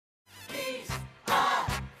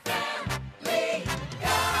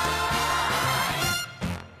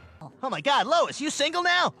my God, Lois, you single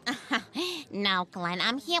now? No, Glenn,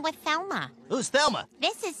 I'm here with Thelma. Who's Thelma?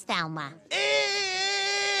 This is Thelma.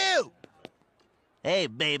 Ew! Hey,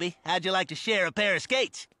 baby, how'd you like to share a pair of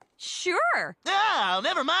skates? Sure. Oh,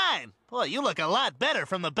 never mind. Boy, you look a lot better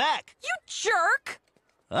from the back. You jerk!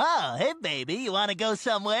 Oh, hey, baby, you want to go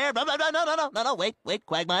somewhere? No, wait,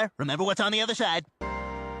 Quagmire. Remember what's on the other side.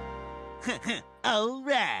 All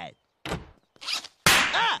right.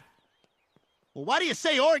 Ah! Well, why do you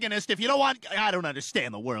say organist if you don't want... I don't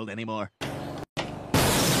understand the world anymore.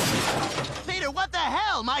 Peter, what the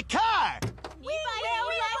hell? My car!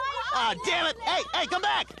 Oh, damn it! Hey, come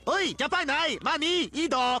back! เฮ้ย จะไปไหน มานี่ อี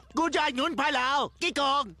ดอก กูจ่ายเงินไปแล้ว กี่ก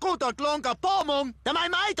อง กูตกลงกับพ่อมึง ทำไม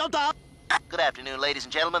ไม่ตอบ Good afternoon, ladies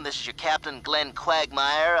and gentlemen. This is your captain, Glenn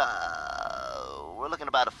Quagmire. We're looking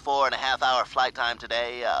at about a 4.5-hour flight time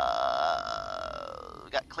today. We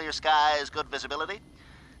got clear skies, good visibility.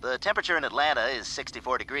 The temperature in Atlanta is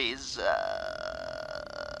 64 degrees.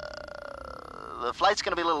 The flight's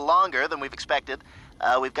going to be a little longer than we've expected.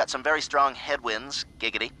 We've got some very strong headwinds,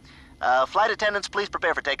 giggity. Flight attendants, please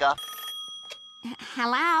prepare for takeoff.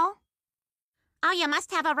 Hello? Oh, you must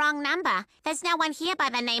have a wrong number. There's no one here by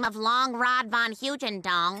the name of Long Rod Von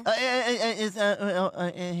Hugendong.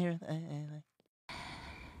 Here.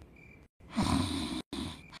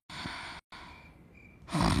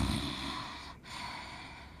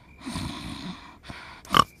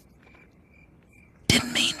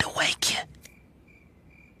 Didn't mean to wake you.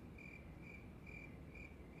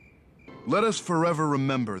 Let us forever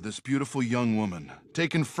remember this beautiful young woman,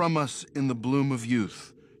 taken from us in the bloom of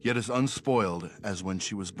youth, yet as unspoiled as when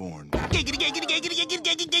she was born.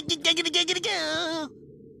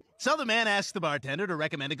 So the man asks the bartender to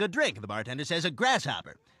recommend a good drink. The bartender says a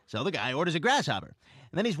grasshopper. So the guy orders a grasshopper.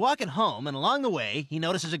 And then he's walking home, and along the way, he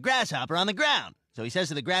notices a grasshopper on the ground. So he says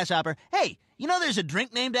to the grasshopper, "Hey, you know there's a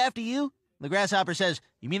drink named after you?" The grasshopper says,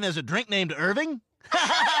 "You mean there's a drink named Irving?"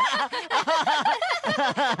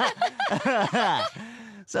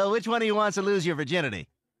 So which one of you wants to lose your virginity?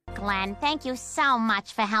 Glenn, thank you so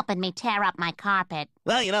much for helping me tear up my carpet.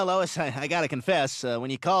 Well, you know, Lois, I gotta confess,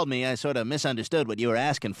 when you called me, I sort of misunderstood what you were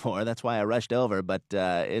asking for. That's why I rushed over, but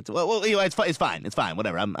it's fine. It's fine.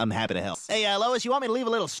 Whatever. I'm happy to help. Hey, Lois, you want me to leave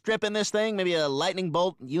a little strip in this thing? Maybe a lightning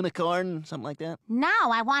bolt, unicorn, something like that?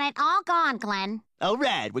 No, I want it all gone, Glenn. All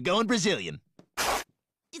right, we're going Brazilian.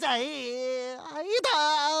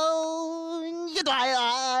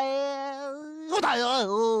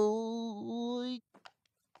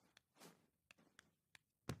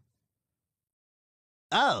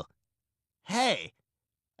 Oh. Hey.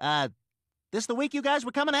 This the week you guys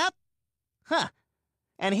were coming out? Huh.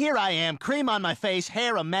 And here I am, cream on my face,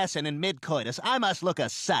 hair a mess, and in mid-coitus. I must look a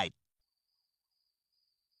sight.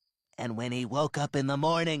 And when he woke up in the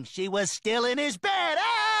morning, she was still in his bed.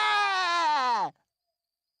 Ah!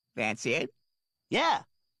 That's it? Yeah.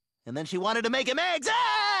 And then she wanted to make him eggs.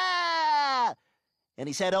 Ah! And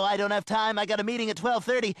he said, "Oh, I don't have time. I got a meeting at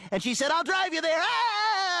 12:30. And she said, "I'll drive you there."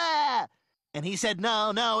 Ah! And he said,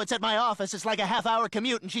 no, it's at my office. It's like a half-hour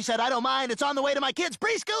commute. And she said, "I don't mind. It's on the way to my kids'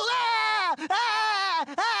 preschool." Ah! Ah!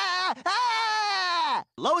 Ah! Ah!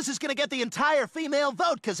 Lois is going to get the entire female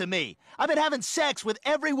vote because of me. I've been having sex with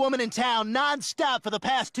every woman in town non-stop for the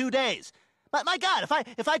past 2 days. But my God,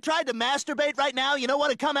 if I tried to masturbate right now, you know what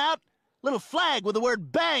would come out? Little flag with the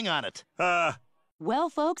word bang on it. Well,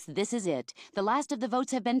 folks, this is it. The last of the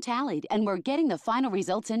votes have been tallied, and we're getting the final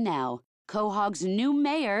results in now. Quahog's new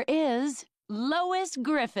mayor is Lois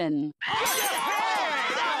Griffin.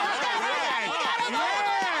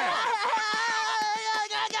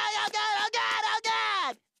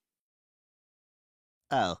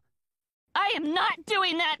 Oh. I am not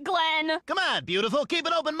doing that, Glenn! Come on, beautiful. Keep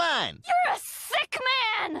an open mind. You're a sick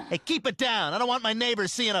man! Hey, keep it down. I don't want my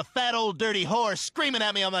neighbors seeing a fat old dirty whore screaming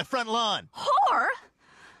at me on my front lawn. Whore?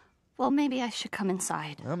 Well, maybe I should come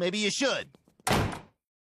inside. Well, maybe you should.